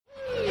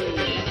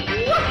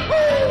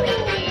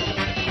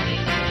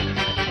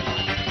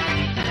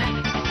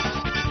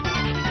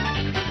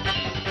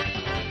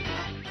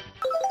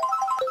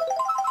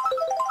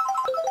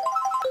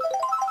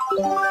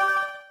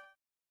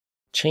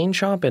Chain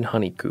Chomp and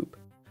Honeycoop.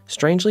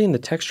 Strangely, in the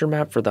texture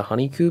map for the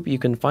Honeycoop, you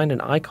can find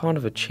an icon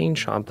of a chain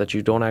chomp that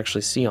you don't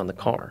actually see on the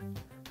car.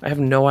 I have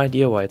no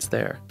idea why it's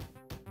there.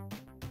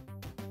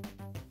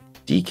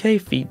 DK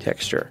feet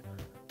texture.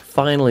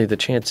 Finally, the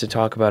chance to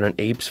talk about an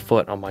ape's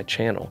foot on my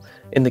channel.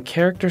 In the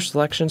character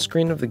selection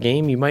screen of the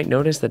game, you might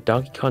notice that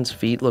Donkey Kong's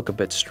feet look a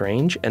bit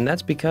strange, and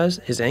that's because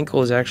his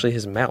ankle is actually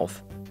his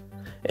mouth.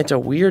 It's a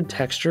weird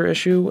texture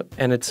issue,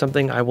 and it's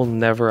something I will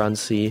never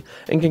unsee,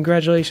 and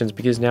congratulations,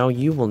 because now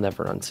you will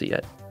never unsee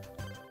it.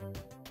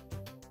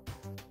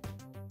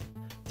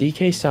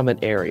 DK Summit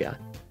Area.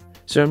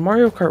 So in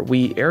Mario Kart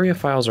Wii, area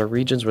files are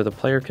regions where the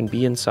player can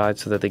be inside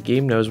so that the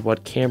game knows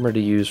what camera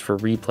to use for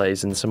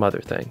replays and some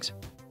other things.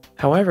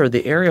 However,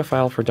 the area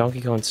file for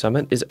Donkey Kong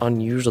Summit is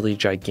unusually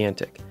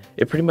gigantic.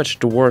 It pretty much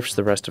dwarfs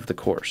the rest of the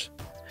course.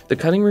 The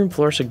cutting room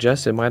floor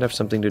suggests it might have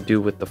something to do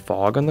with the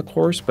fog on the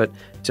course, but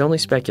it's only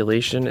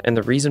speculation, and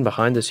the reason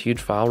behind this huge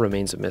file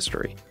remains a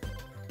mystery.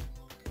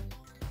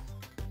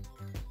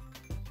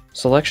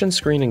 Selection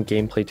screen and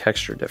gameplay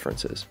texture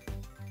differences.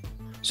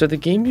 So the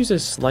game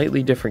uses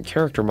slightly different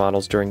character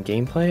models during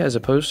gameplay as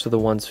opposed to the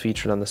ones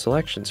featured on the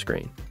selection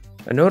screen.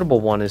 A notable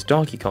one is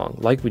Donkey Kong.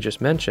 Like we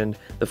just mentioned,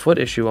 the foot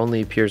issue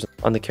only appears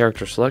on the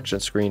character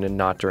selection screen and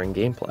not during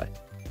gameplay.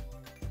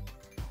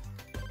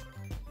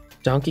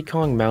 Donkey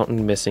Kong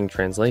Mountain missing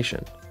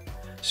translation.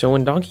 So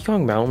when Donkey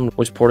Kong Mountain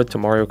was ported to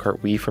Mario Kart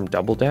Wii from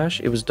Double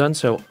Dash, it was done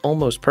so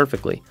almost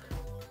perfectly.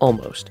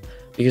 Almost.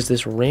 Because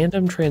this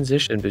random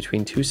transition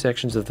between two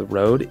sections of the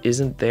road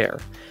isn't there,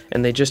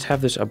 and they just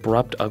have this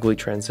abrupt, ugly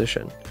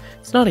transition.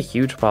 It's not a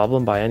huge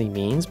problem by any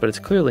means, but it's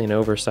clearly an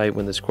oversight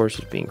when this course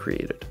was being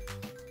created.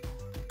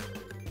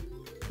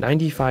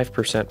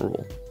 95%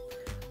 rule.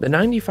 The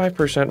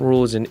 95%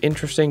 rule is an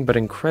interesting but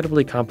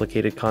incredibly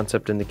complicated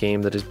concept in the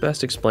game that is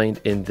best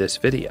explained in this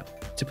video.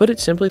 To put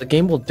it simply, the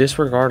game will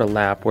disregard a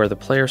lap where the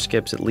player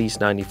skips at least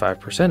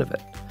 95% of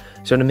it.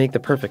 So to make the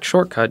perfect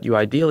shortcut, you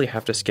ideally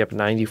have to skip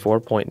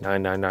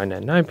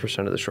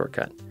 94.99999% of the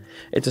shortcut.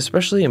 It's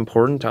especially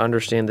important to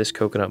understand this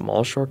Coconut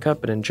Mall shortcut,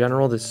 but in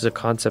general, this is a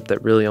concept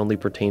that really only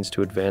pertains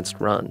to advanced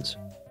runs.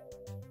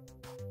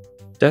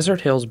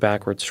 Desert Hills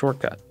backwards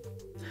shortcut.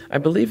 I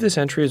believe this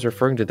entry is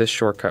referring to this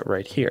shortcut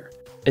right here.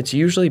 It's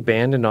usually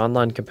banned in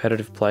online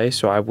competitive play,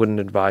 so I wouldn't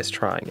advise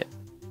trying it.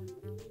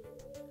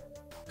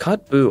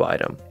 Cut Boo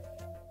item.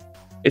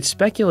 It's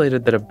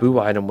speculated that a Boo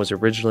item was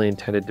originally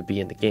intended to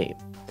be in the game.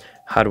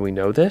 How do we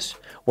know this?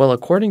 Well,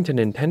 according to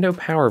Nintendo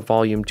Power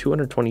Volume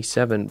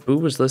 227, Boo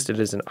was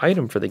listed as an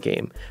item for the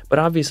game, but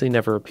obviously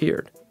never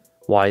appeared.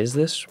 Why is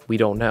this? We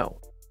don't know.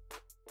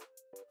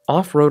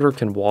 Off-roader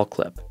can wall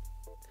clip.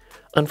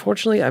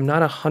 Unfortunately, I'm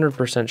not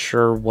 100%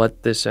 sure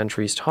what this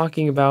entry is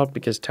talking about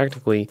because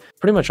technically,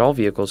 pretty much all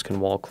vehicles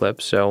can wall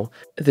clip, so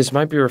this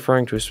might be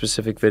referring to a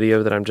specific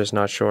video that I'm just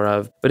not sure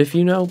of, but if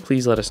you know,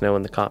 please let us know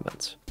in the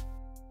comments.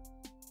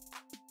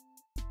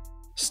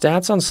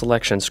 Stats on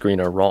selection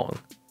screen are wrong.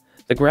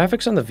 The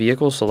graphics on the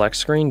vehicle select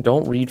screen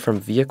don't read from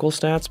vehicle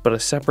stats, but a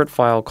separate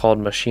file called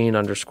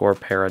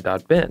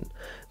machine_para.bin.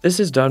 This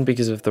is done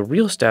because if the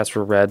real stats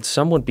were read,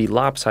 some would be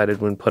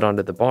lopsided when put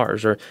onto the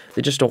bars, or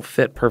they just don't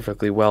fit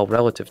perfectly well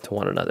relative to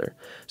one another.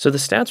 So the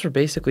stats were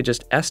basically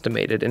just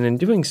estimated, and in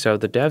doing so,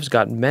 the devs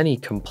got many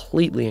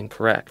completely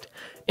incorrect.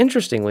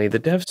 Interestingly, the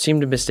devs seem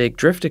to mistake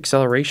drift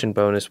acceleration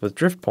bonus with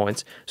drift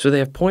points, so they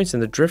have points in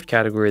the drift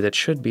category that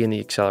should be in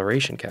the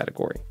acceleration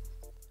category.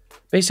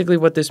 Basically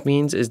what this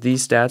means is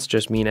these stats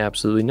just mean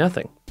absolutely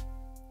nothing.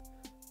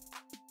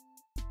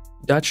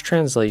 Dutch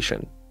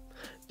translation.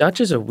 Dutch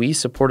is a Wii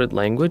supported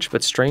language,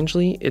 but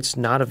strangely, it's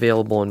not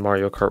available in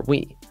Mario Kart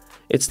Wii.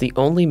 It's the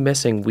only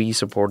missing Wii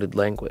supported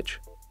language.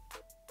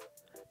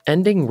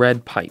 Ending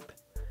red pipe.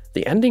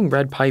 The ending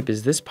red pipe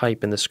is this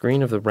pipe in the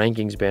screen of the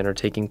rankings banner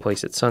taking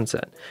place at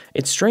sunset.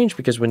 It's strange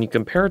because when you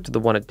compare it to the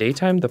one at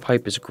daytime, the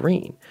pipe is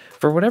green.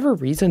 For whatever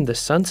reason, the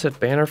sunset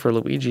banner for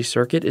Luigi's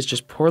Circuit is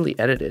just poorly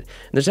edited,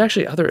 and there's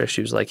actually other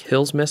issues like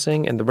hills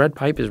missing, and the red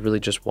pipe is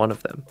really just one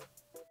of them.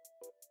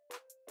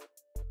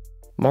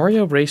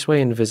 Mario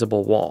Raceway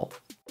invisible wall.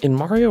 In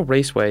Mario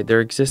Raceway,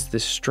 there exists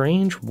this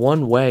strange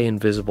one-way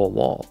invisible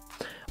wall.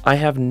 I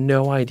have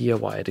no idea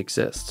why it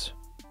exists.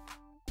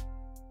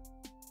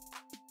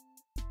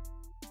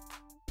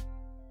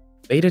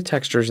 Beta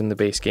textures in the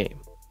base game.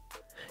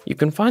 You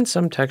can find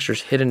some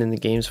textures hidden in the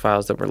game's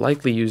files that were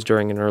likely used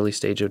during an early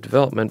stage of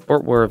development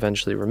but were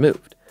eventually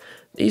removed.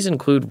 These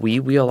include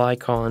Wii wheel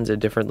icons, a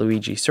different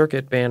Luigi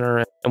Circuit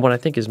banner, and what I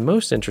think is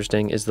most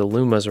interesting is the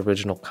Luma's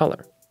original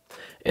color.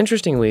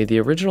 Interestingly, the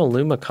original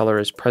Luma color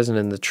is present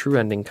in the true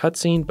ending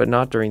cutscene, but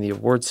not during the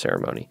awards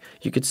ceremony.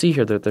 You can see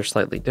here that they're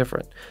slightly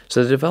different,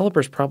 so the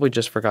developers probably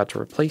just forgot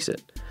to replace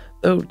it.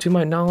 Though, to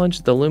my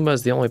knowledge, the Luma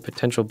is the only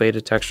potential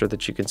beta texture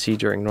that you can see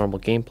during normal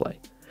gameplay.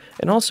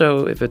 And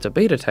also, if it's a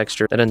beta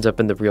texture that ends up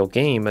in the real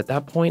game, at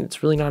that point,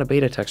 it's really not a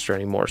beta texture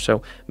anymore,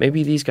 so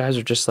maybe these guys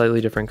are just slightly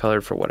different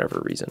colored for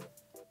whatever reason.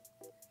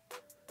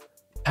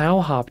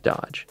 POW hop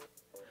dodge.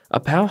 A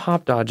POW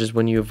hop dodge is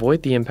when you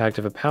avoid the impact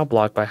of a POW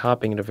block by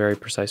hopping in a very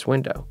precise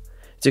window.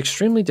 It's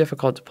extremely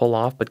difficult to pull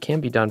off, but can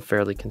be done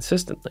fairly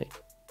consistently.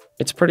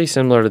 It's pretty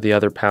similar to the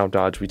other pow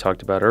dodge we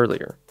talked about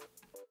earlier.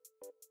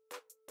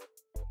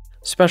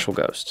 Special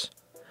Ghosts.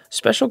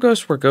 Special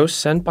Ghosts were ghosts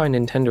sent by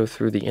Nintendo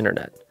through the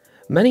internet.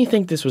 Many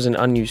think this was an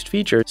unused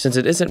feature since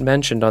it isn't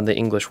mentioned on the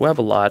English web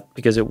a lot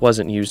because it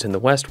wasn't used in the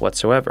West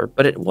whatsoever,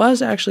 but it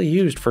was actually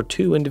used for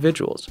two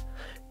individuals,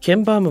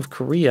 Kim Bum of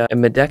Korea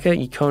and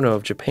Medeka Ikono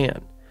of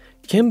Japan.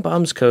 Kim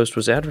Bum's ghost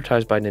was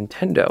advertised by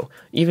Nintendo,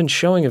 even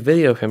showing a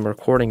video of him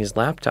recording his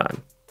lap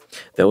time.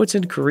 Though it's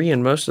in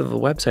Korean, most of the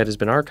website has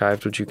been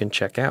archived, which you can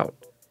check out.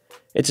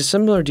 It's a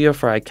similar deal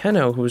for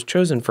Ikeno, who was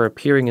chosen for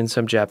appearing in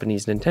some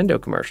Japanese Nintendo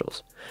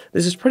commercials.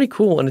 This is pretty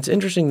cool, and it's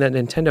interesting that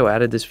Nintendo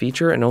added this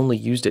feature and only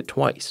used it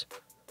twice.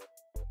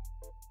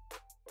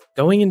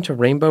 Going into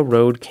Rainbow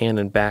Road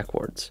Cannon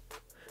backwards.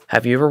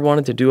 Have you ever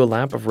wanted to do a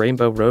lap of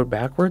Rainbow Road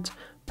backwards?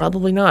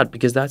 Probably not,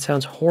 because that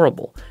sounds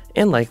horrible,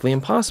 and likely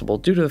impossible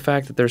due to the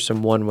fact that there's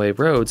some one-way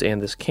roads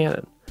and this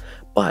cannon.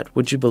 But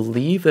would you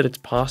believe that it's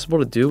possible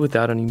to do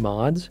without any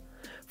mods?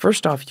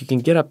 First off, you can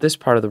get up this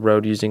part of the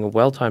road using a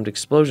well-timed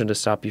explosion to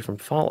stop you from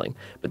falling,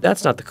 but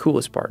that's not the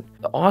coolest part.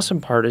 The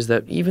awesome part is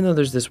that even though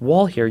there's this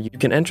wall here, you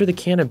can enter the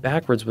cannon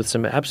backwards with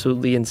some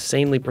absolutely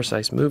insanely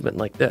precise movement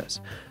like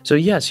this. So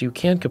yes, you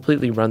can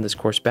completely run this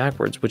course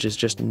backwards, which is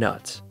just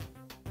nuts.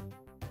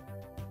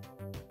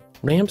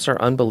 Ramps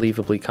are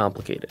unbelievably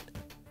complicated.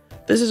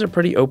 This is a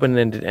pretty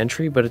open-ended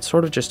entry, but it's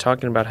sort of just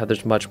talking about how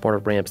there's much more to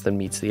ramps than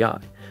meets the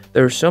eye.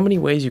 There are so many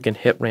ways you can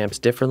hit ramps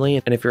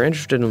differently, and if you're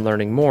interested in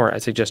learning more, I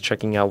suggest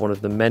checking out one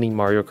of the many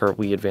Mario Kart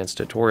Wii Advanced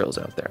tutorials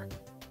out there.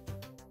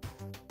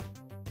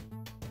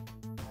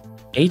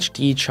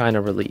 HD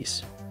China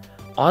release.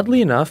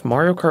 Oddly enough,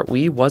 Mario Kart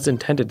Wii was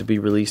intended to be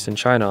released in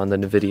China on the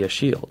Nvidia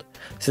Shield.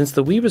 Since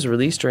the Wii was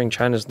released during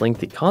China's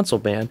lengthy console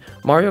ban,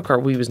 Mario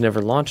Kart Wii was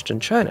never launched in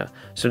China,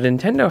 so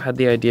Nintendo had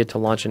the idea to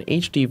launch an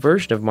HD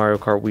version of Mario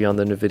Kart Wii on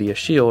the Nvidia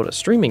Shield, a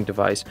streaming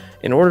device,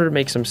 in order to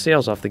make some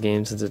sales off the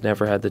game since it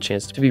never had the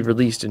chance to be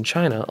released in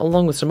China,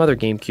 along with some other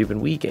GameCube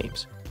and Wii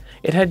games.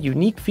 It had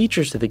unique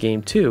features to the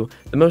game too,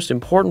 the most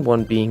important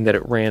one being that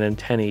it ran in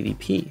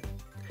 1080p.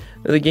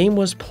 The game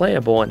was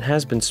playable and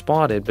has been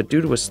spotted, but due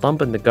to a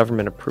slump in the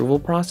government approval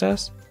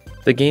process,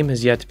 the game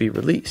has yet to be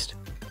released.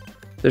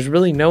 There's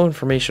really no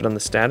information on the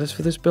status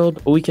for this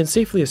build, but we can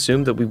safely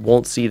assume that we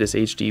won't see this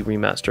HD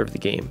remaster of the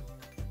game.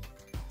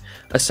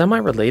 A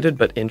semi-related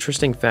but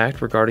interesting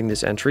fact regarding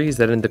this entry is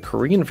that in the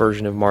Korean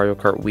version of Mario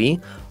Kart Wii,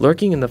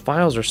 lurking in the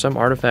files are some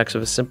artifacts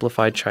of a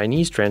simplified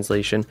Chinese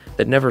translation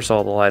that never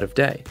saw the light of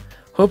day.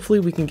 Hopefully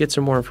we can get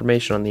some more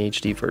information on the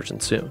HD version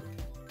soon.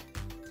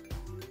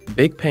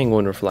 Big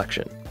Penguin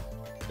Reflection.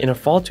 In a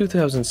fall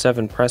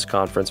 2007 press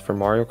conference for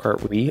Mario Kart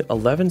Wii,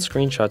 11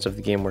 screenshots of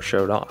the game were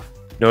showed off.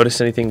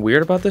 Notice anything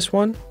weird about this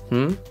one?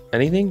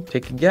 Anything?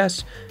 Take a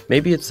guess.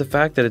 Maybe it's the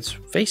fact that it's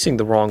facing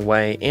the wrong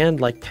way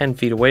and like 10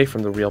 feet away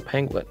from the real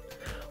penguin.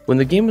 When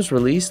the game was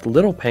released,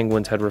 little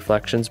penguins had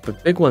reflections,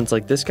 but big ones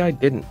like this guy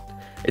didn't.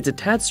 It's a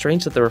tad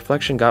strange that the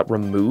reflection got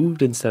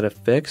removed instead of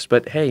fixed,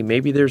 but hey,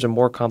 maybe there's a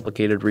more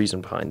complicated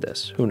reason behind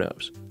this. Who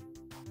knows?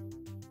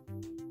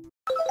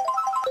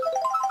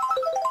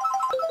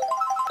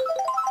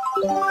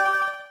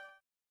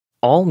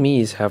 All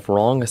Miis have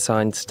wrong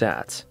assigned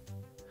stats.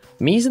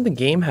 Miis in the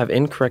game have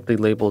incorrectly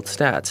labeled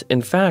stats.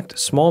 In fact,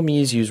 small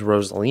Miis use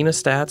Rosalina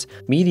stats,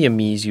 medium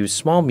Miis use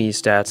small Mii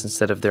stats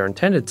instead of their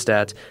intended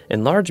stats,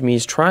 and large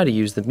Miis try to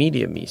use the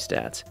medium Mii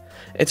stats.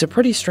 It's a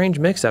pretty strange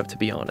mix-up, to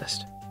be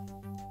honest.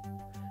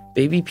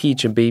 Baby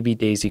Peach and Baby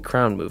Daisy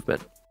crown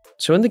movement.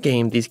 So in the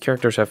game, these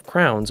characters have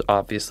crowns,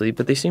 obviously,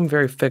 but they seem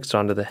very fixed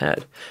onto the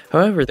head.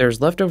 However, there's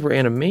leftover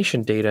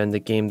animation data in the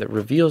game that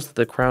reveals that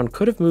the crown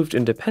could have moved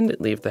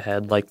independently of the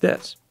head like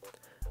this.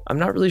 I'm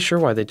not really sure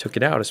why they took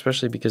it out,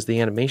 especially because the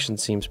animation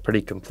seems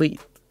pretty complete.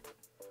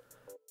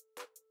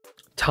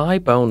 Tie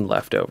bone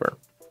leftover.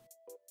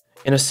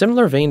 In a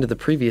similar vein to the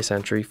previous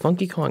entry,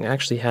 Funky Kong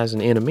actually has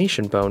an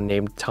animation bone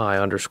named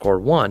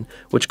tie_1,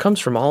 which comes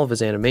from all of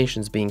his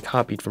animations being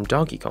copied from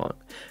Donkey Kong.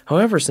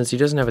 However, since he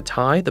doesn't have a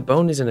tie, the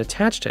bone isn't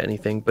attached to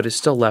anything, but is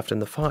still left in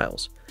the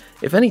files.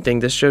 If anything,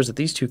 this shows that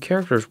these two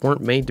characters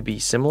weren't made to be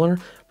similar,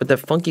 but that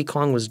Funky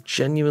Kong was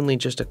genuinely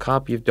just a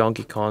copy of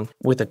Donkey Kong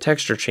with a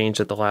texture change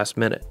at the last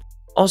minute.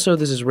 Also,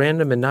 this is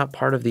random and not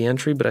part of the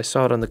entry, but I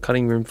saw it on the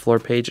cutting room floor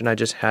page and I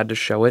just had to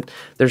show it.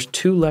 There's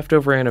 2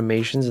 leftover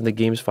animations in the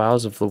game's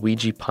files of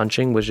Luigi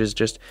punching, which is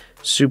just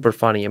super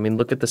funny. I mean,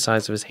 look at the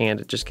size of his hand,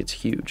 it just gets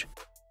huge.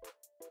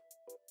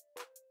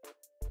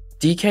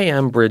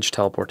 DKM Bridge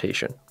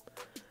Teleportation.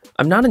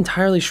 I'm not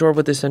entirely sure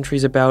what this entry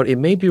is about. It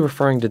may be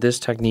referring to this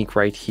technique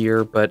right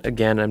here, but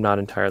again, I'm not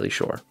entirely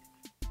sure.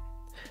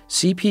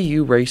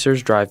 CPU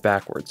Racers Drive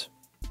Backwards.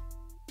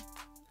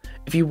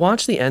 If you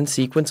watch the end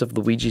sequence of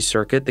Luigi's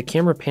circuit, the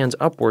camera pans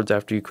upwards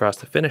after you cross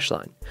the finish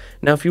line.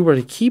 Now if you were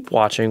to keep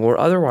watching or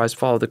otherwise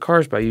follow the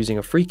cars by using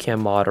a FreeCam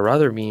mod or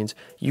other means,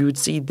 you would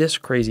see this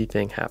crazy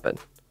thing happen.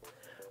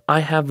 I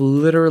have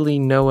literally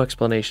no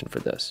explanation for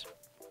this.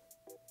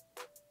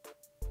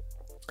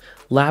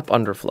 Lap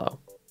underflow.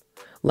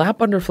 Lap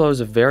underflow is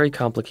a very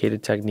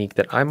complicated technique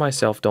that I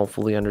myself don't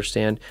fully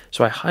understand,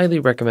 so I highly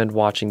recommend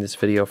watching this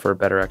video for a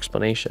better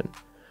explanation.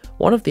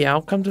 One of the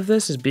outcomes of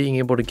this is being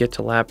able to get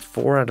to lap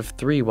 4 out of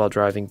 3 while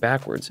driving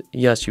backwards.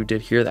 Yes, you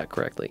did hear that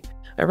correctly.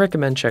 I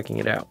recommend checking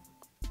it out.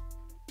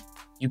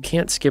 You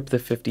can't skip the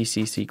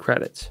 50cc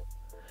credits.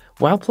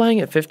 While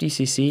playing at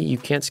 50cc, you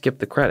can't skip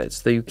the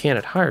credits, though you can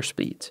at higher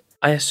speeds.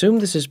 I assume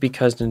this is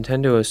because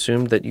Nintendo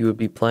assumed that you would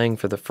be playing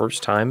for the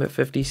first time at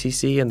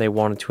 50cc and they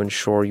wanted to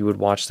ensure you would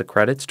watch the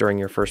credits during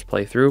your first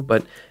playthrough,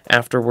 but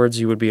afterwards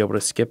you would be able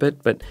to skip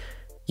it, but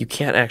you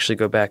can't actually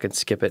go back and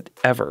skip it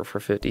ever for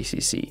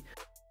 50cc.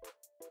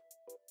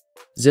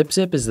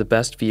 Zip is the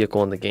best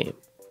vehicle in the game.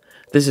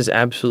 This is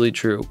absolutely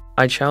true.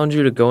 I challenge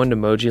you to go into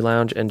Moji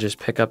Lounge and just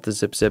pick up the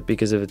Zip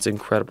because of its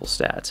incredible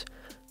stats.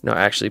 No,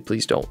 actually,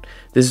 please don't.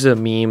 This is a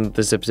meme.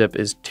 The Zip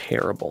is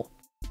terrible.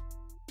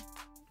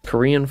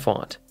 Korean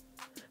font.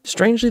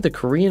 Strangely, the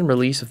Korean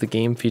release of the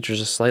game features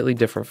a slightly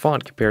different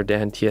font compared to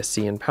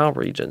NTSC and PAL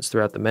regions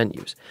throughout the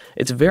menus.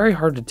 It's very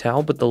hard to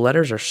tell, but the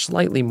letters are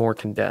slightly more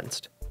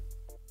condensed.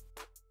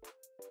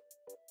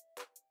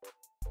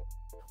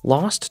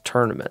 Lost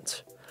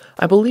tournaments.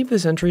 I believe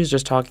this entry is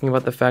just talking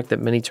about the fact that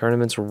many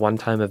tournaments are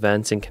one-time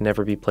events and can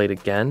never be played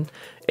again.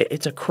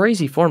 It's a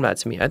crazy format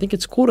to me. I think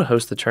it's cool to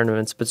host the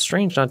tournaments, but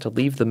strange not to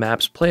leave the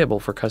maps playable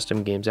for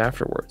custom games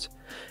afterwards.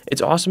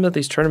 It's awesome that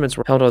these tournaments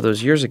were held all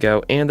those years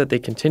ago and that they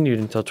continued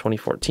until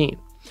 2014.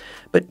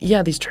 But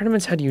yeah, these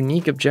tournaments had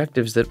unique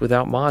objectives that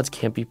without mods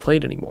can't be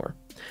played anymore.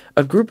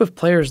 A group of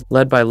players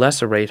led by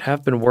Lesserate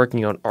have been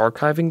working on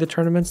archiving the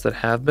tournaments that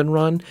have been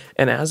run,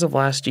 and as of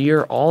last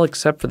year, all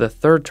except for the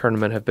third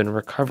tournament have been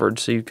recovered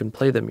so you can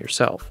play them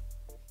yourself.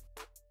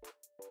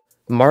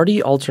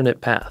 Marty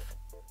Alternate Path.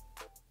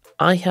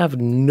 I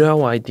have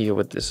no idea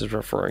what this is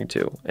referring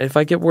to, and if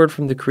I get word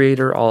from the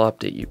creator, I'll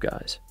update you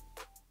guys.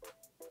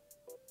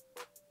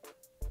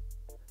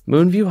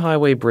 Moonview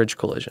Highway Bridge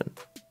Collision.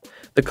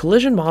 The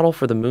collision model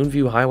for the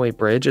Moonview Highway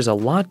Bridge is a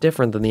lot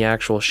different than the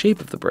actual shape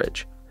of the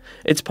bridge.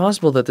 It's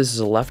possible that this is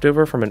a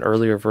leftover from an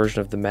earlier version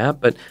of the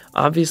map, but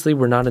obviously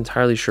we're not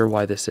entirely sure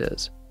why this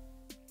is.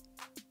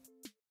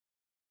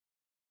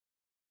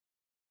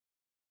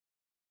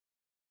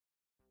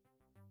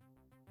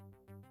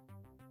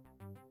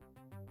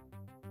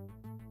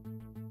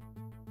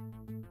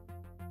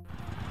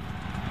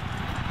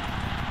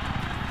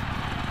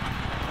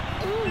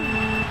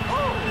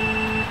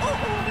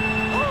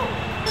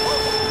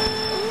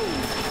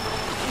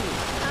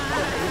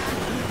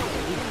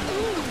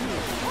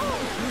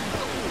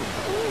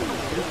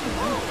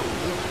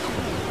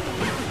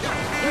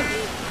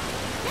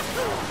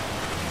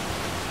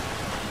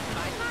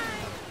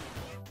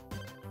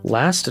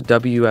 Last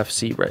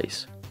WFC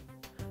race.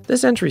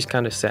 This entry is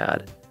kind of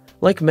sad.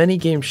 Like many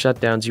game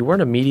shutdowns, you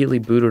weren't immediately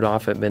booted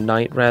off at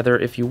midnight. Rather,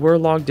 if you were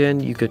logged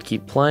in, you could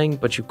keep playing,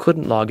 but you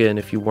couldn't log in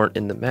if you weren't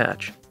in the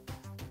match.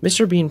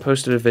 Mr. Bean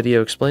posted a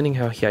video explaining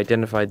how he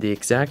identified the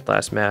exact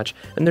last match,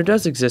 and there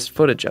does exist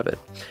footage of it.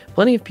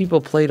 Plenty of people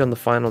played on the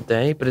final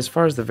day, but as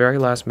far as the very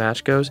last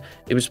match goes,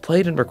 it was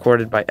played and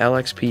recorded by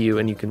LXPU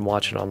and you can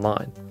watch it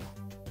online.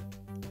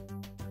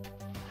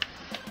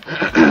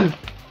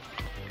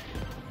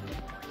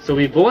 So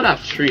we both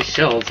have 3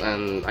 shells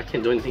and I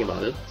can't do anything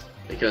about it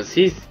because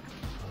he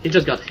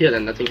just got hit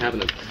and nothing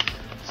happened.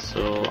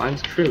 So I'm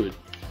screwed.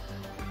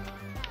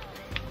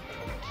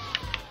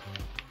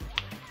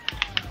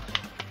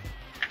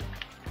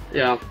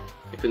 Yeah,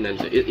 I couldn't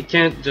enter. It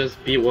can't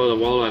just be wall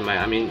to wall line,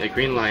 I mean a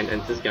green line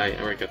and this guy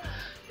Erica.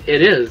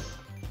 It is.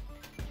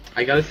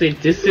 I gotta say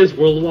this is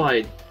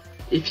worldwide.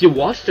 If you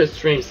watch the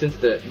stream since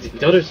the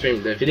other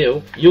stream, the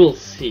video, you will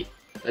see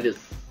that is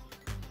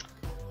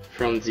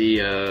from the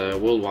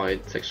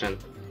worldwide section.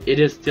 It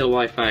is still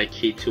Wi-Fi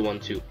key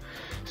 212.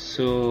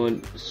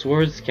 So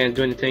swords can't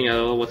do anything at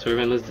all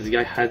whatsoever unless this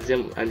guy has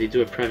him and they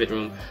do a private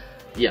room.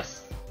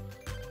 Yes.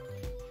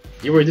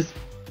 You were just.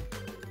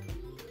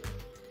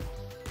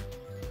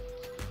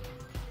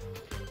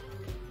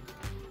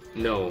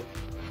 No.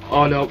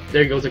 Oh no,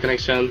 there goes the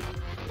connection.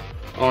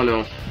 Oh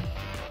no.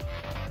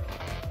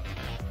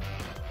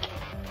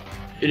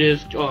 It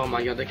is. Oh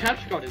my god, the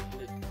capture card is.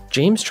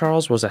 James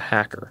Charles was a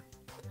hacker.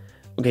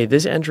 Okay,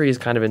 this entry is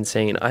kind of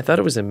insane. I thought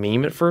it was a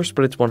meme at first,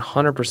 but it's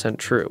 100%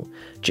 true.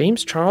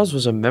 James Charles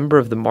was a member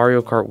of the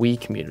Mario Kart Wii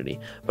community,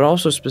 but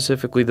also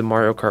specifically the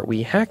Mario Kart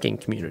Wii hacking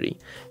community.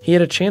 He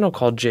had a channel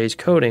called Jay's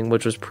Coding,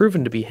 which was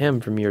proven to be him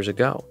from years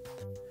ago.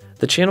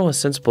 The channel has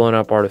since blown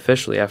up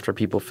artificially after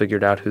people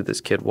figured out who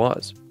this kid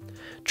was.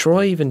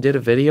 Troy even did a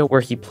video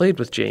where he played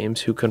with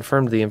James, who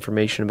confirmed the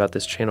information about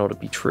this channel to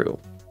be true.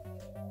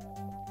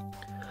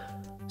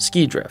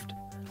 Ski drift.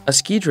 A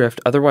ski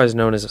drift, otherwise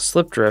known as a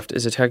slip drift,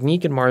 is a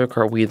technique in Mario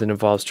Kart Wii that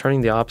involves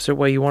turning the opposite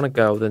way you want to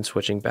go, then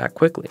switching back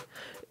quickly.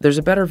 There's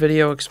a better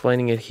video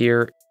explaining it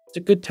here. It's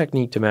a good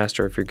technique to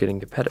master if you're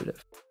getting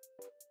competitive.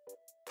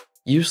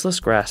 Useless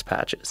grass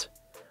patches.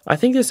 I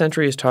think this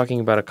entry is talking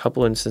about a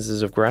couple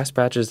instances of grass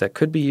patches that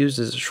could be used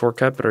as a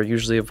shortcut but are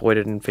usually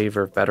avoided in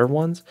favor of better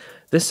ones.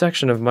 This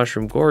section of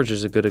Mushroom Gorge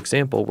is a good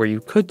example where you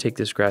could take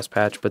this grass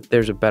patch, but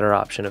there's a better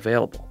option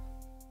available.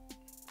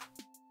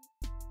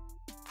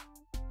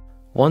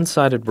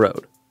 One-sided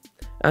road.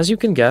 As you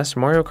can guess,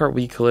 Mario Kart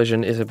Wii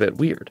Collision is a bit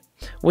weird.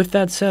 With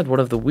that said,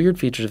 one of the weird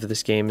features of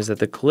this game is that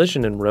the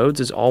collision in roads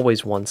is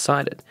always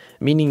one-sided,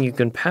 meaning you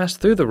can pass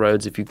through the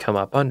roads if you come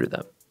up under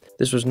them.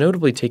 This was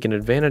notably taken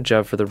advantage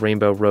of for the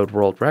Rainbow Road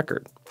World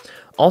Record.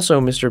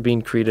 Also, Mr.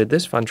 Bean created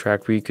this fun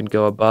track where you can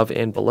go above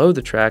and below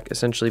the track,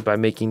 essentially by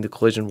making the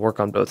collision work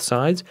on both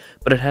sides,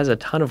 but it has a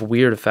ton of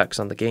weird effects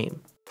on the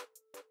game.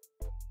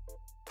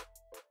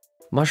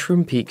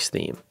 Mushroom Peaks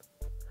theme.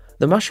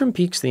 The Mushroom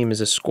Peaks theme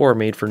is a score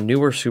made for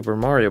newer Super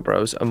Mario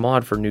Bros., a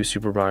mod for New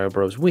Super Mario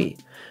Bros. Wii.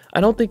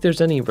 I don't think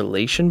there's any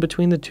relation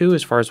between the two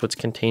as far as what's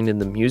contained in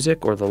the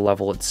music or the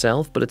level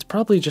itself, but it's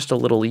probably just a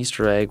little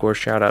Easter egg or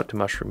shout out to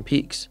Mushroom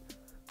Peaks.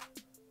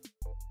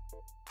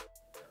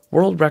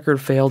 World record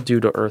failed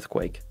due to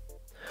earthquake.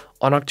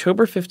 On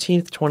October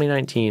 15,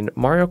 2019,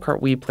 Mario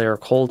Kart Wii player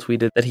Cole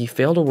tweeted that he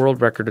failed a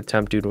world record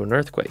attempt due to an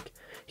earthquake.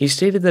 He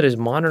stated that his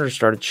monitor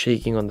started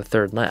shaking on the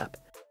third lap.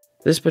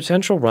 This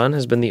potential run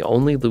has been the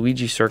only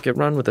Luigi circuit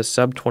run with a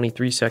sub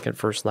 23 second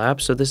first lap,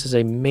 so this is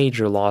a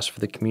major loss for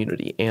the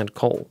community and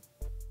Cole.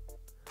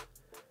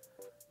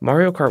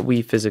 Mario Kart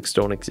Wii physics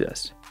don't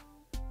exist.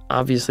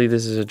 Obviously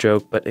this is a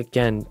joke, but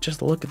again,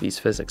 just look at these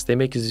physics, they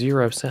make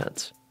 0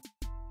 sense.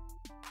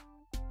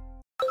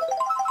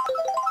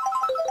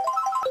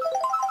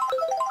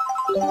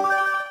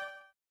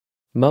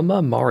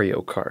 Mama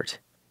Mario Kart.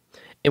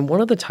 In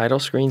one of the title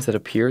screens that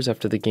appears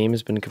after the game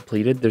has been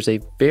completed, there's a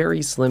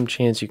very slim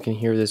chance you can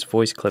hear this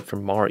voice clip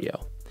from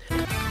Mario.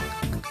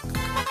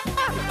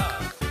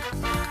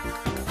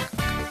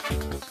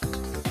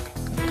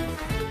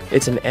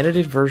 It's an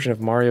edited version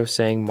of Mario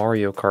saying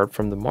Mario Kart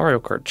from the Mario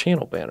Kart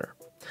channel banner.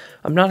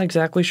 I'm not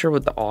exactly sure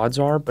what the odds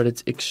are, but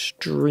it's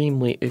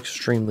extremely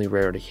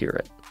rare to hear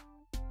it.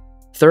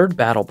 Third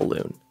battle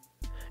balloon.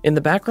 In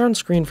the background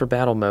screen for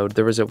battle mode,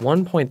 there was at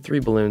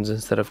 1.3 balloons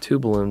instead of 2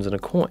 balloons and a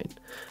coin.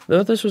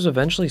 Though this was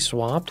eventually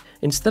swapped,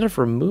 instead of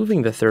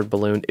removing the third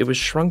balloon, it was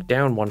shrunk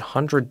down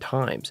 100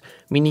 times,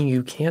 meaning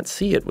you can't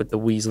see it with the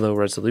Wii's low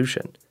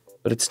resolution.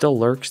 But it still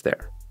lurks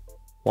there,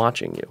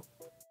 watching you.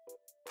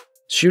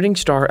 Shooting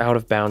star out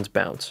of bounds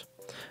bounce.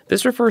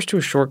 This refers to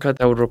a shortcut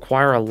that would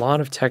require a lot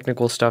of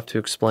technical stuff to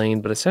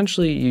explain, but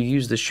essentially you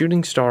use the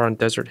shooting star on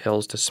desert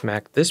hills to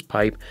smack this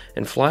pipe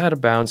and fly out of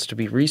bounds to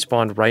be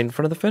respawned right in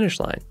front of the finish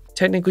line.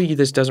 Technically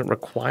this doesn't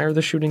require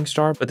the shooting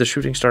star, but the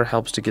shooting star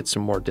helps to get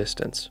some more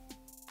distance.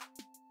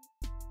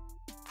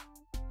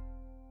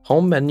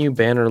 Home menu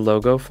banner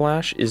logo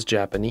flash is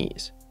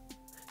Japanese.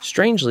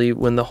 Strangely,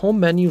 when the home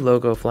menu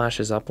logo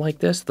flashes up like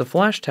this, the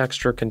flash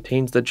texture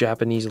contains the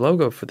Japanese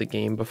logo for the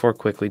game before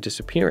quickly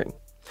disappearing.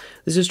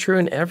 This is true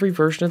in every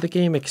version of the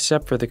game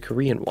except for the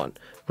Korean one,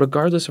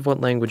 regardless of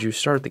what language you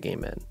start the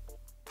game in.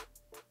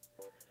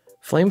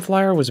 Flame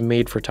Flyer was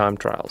made for time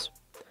trials.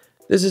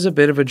 This is a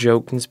bit of a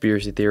joke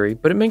conspiracy theory,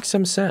 but it makes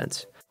some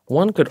sense.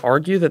 One could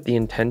argue that the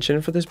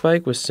intention for this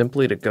bike was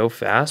simply to go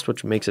fast,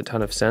 which makes a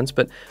ton of sense,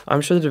 but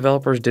I'm sure the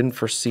developers didn't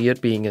foresee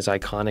it being as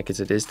iconic as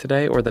it is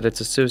today, or that its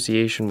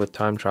association with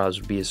time trials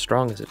would be as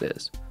strong as it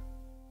is.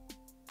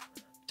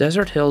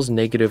 Desert Hills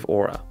Negative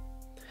Aura.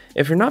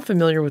 If you're not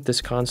familiar with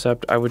this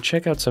concept, I would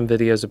check out some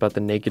videos about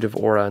the negative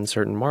aura in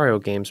certain Mario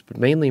games, but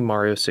mainly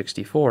Mario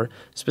 64,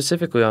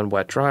 specifically on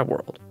Wet Dry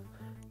World.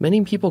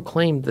 Many people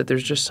claim that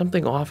there's just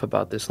something off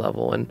about this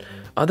level, and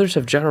others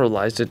have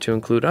generalized it to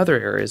include other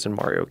areas in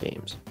Mario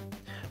games.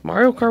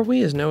 Mario Kart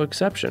Wii is no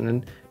exception,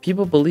 and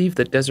people believe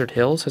that Desert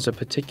Hills has a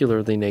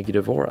particularly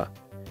negative aura.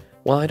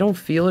 While I don't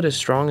feel it as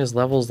strong as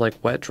levels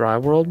like Wet Dry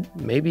World,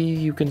 maybe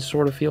you can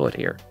sort of feel it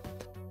here.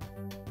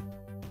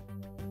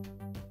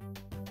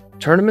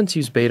 Tournaments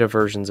use beta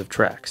versions of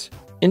tracks.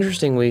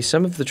 Interestingly,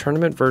 some of the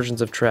tournament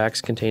versions of tracks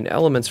contain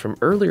elements from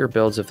earlier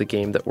builds of the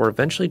game that were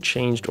eventually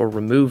changed or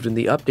removed in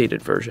the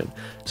updated version,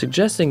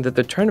 suggesting that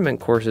the tournament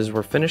courses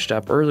were finished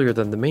up earlier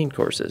than the main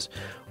courses,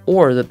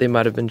 or that they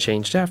might have been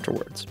changed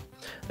afterwards.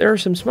 There are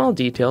some small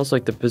details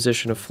like the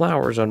position of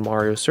flowers on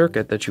Mario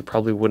Circuit that you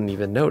probably wouldn't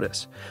even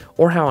notice,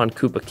 or how on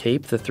Koopa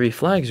Cape the 3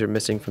 flags are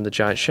missing from the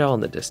giant shell in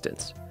the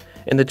distance.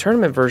 In the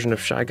tournament version of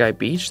Shy Guy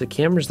Beach, the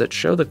cameras that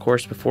show the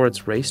course before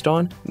it's raced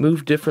on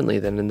move differently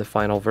than in the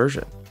final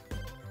version.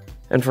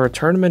 And for a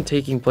tournament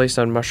taking place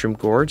on Mushroom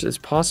Gorge, it's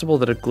possible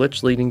that a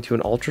glitch leading to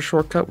an ultra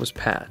shortcut was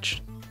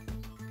patched.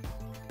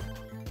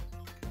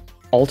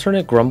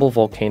 Alternate Grumble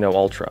Volcano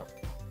Ultra.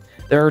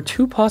 There are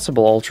 2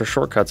 possible ultra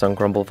shortcuts on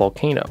Grumble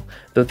Volcano,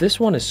 though this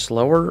one is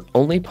slower,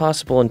 only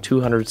possible in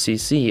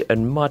 200cc,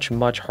 and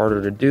much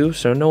harder to do,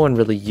 so no one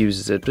really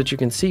uses it, but you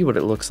can see what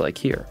it looks like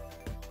here.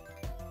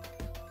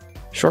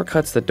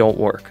 Shortcuts that don't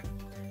work.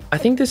 I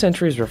think this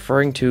entry is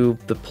referring to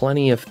the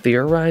plenty of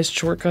theorized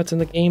shortcuts in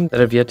the game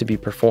that have yet to be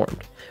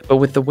performed. But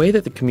with the way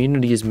that the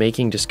community is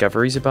making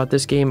discoveries about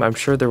this game, I'm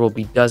sure there will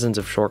be dozens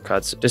of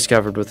shortcuts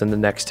discovered within the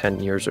next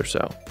 10 years or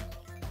so.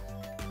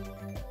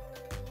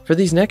 For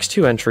these next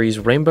two entries,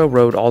 Rainbow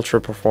Road Ultra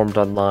performed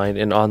online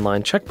and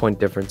online checkpoint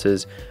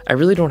differences, I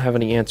really don't have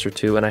any answer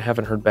to and I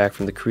haven't heard back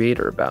from the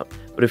creator about,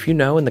 but if you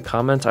know in the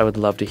comments I would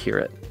love to hear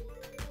it.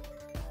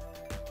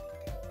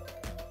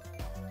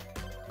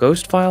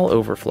 Ghost file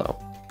overflow.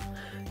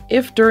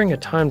 If during a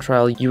time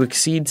trial you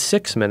exceed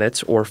 6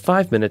 minutes or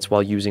 5 minutes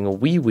while using a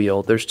Wii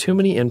wheel, there's too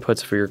many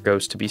inputs for your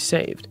ghost to be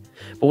saved.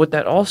 But what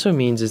that also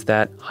means is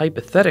that,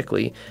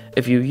 hypothetically,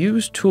 if you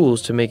use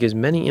tools to make as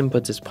many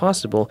inputs as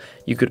possible,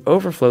 you could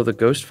overflow the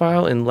ghost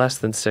file in less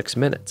than 6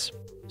 minutes.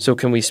 So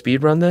can we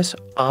speedrun this?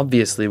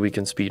 Obviously we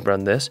can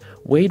speedrun this.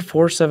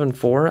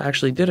 Wade474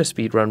 actually did a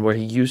speedrun where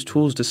he used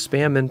tools to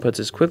spam inputs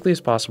as quickly as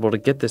possible to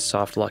get this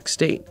soft lock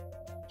state.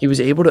 He was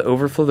able to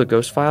overflow the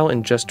ghost file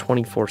in just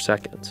 24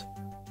 seconds.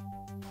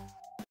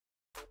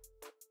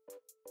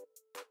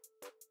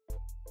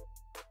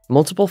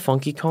 Multiple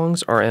Funky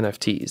Kongs are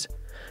NFTs.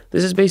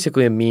 This is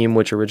basically a meme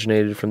which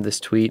originated from this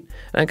tweet,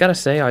 and I gotta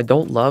say I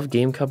don't love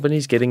game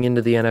companies getting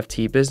into the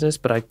NFT business,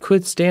 but I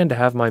could stand to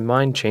have my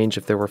mind change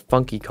if there were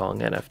Funky Kong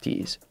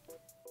NFTs.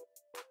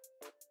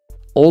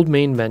 Old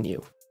main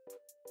menu.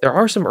 There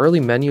are some early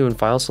menu and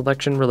file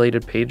selection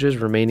related pages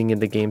remaining in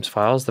the game's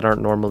files that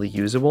aren't normally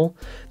usable.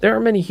 There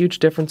aren't many huge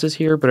differences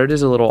here, but it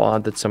is a little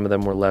odd that some of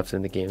them were left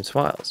in the game's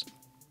files.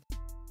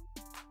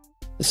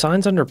 The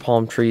signs under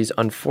palm trees,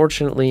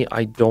 unfortunately,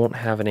 I don't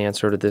have an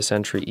answer to this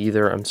entry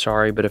either, I'm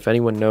sorry, but if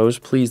anyone knows,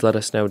 please let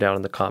us know down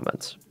in the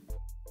comments.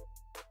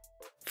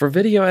 For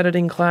video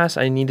editing class,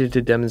 I needed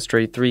to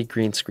demonstrate 3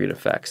 green screen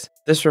effects.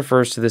 This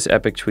refers to this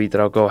epic tweet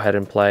that I'll go ahead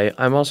and play.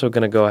 I'm also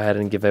going to go ahead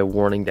and give a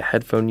warning to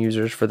headphone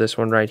users for this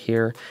one right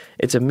here.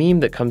 It's a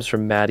meme that comes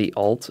from Maddie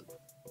Alt.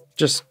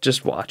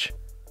 Just watch.